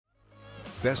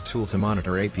Best tool to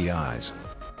monitor APIs.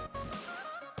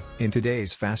 In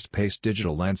today's fast-paced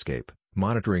digital landscape,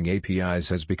 monitoring APIs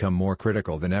has become more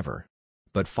critical than ever.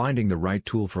 But finding the right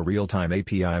tool for real-time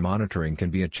API monitoring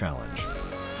can be a challenge.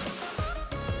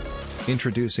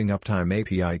 Introducing Uptime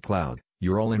API Cloud,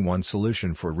 your all-in-one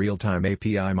solution for real-time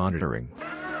API monitoring.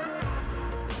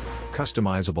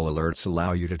 Customizable alerts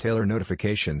allow you to tailor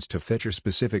notifications to fit your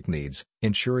specific needs,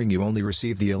 ensuring you only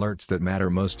receive the alerts that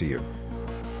matter most to you.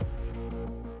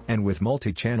 And with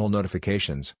multi-channel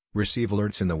notifications, receive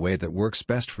alerts in the way that works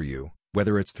best for you,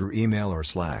 whether it's through email or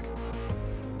Slack.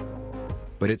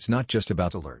 But it's not just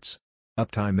about alerts.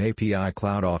 Uptime API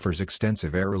Cloud offers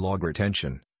extensive error log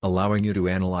retention, allowing you to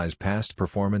analyze past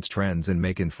performance trends and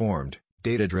make informed,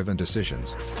 data-driven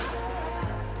decisions.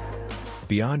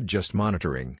 Beyond just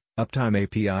monitoring, Uptime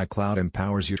API Cloud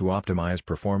empowers you to optimize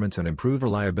performance and improve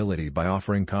reliability by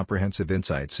offering comprehensive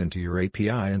insights into your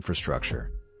API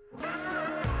infrastructure.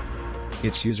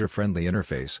 Its user-friendly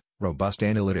interface, robust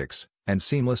analytics, and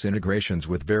seamless integrations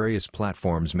with various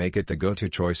platforms make it the go-to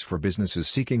choice for businesses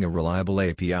seeking a reliable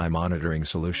API monitoring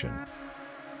solution.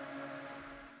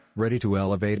 Ready to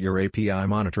elevate your API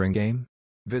monitoring game?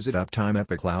 Visit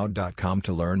uptimeapicloud.com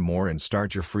to learn more and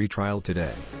start your free trial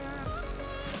today.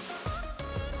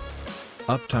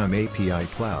 Uptime API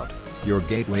Cloud, your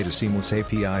gateway to seamless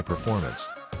API performance.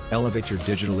 Elevate your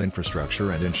digital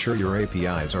infrastructure and ensure your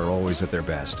APIs are always at their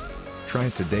best. Try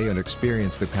it today and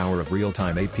experience the power of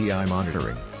real-time API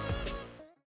monitoring.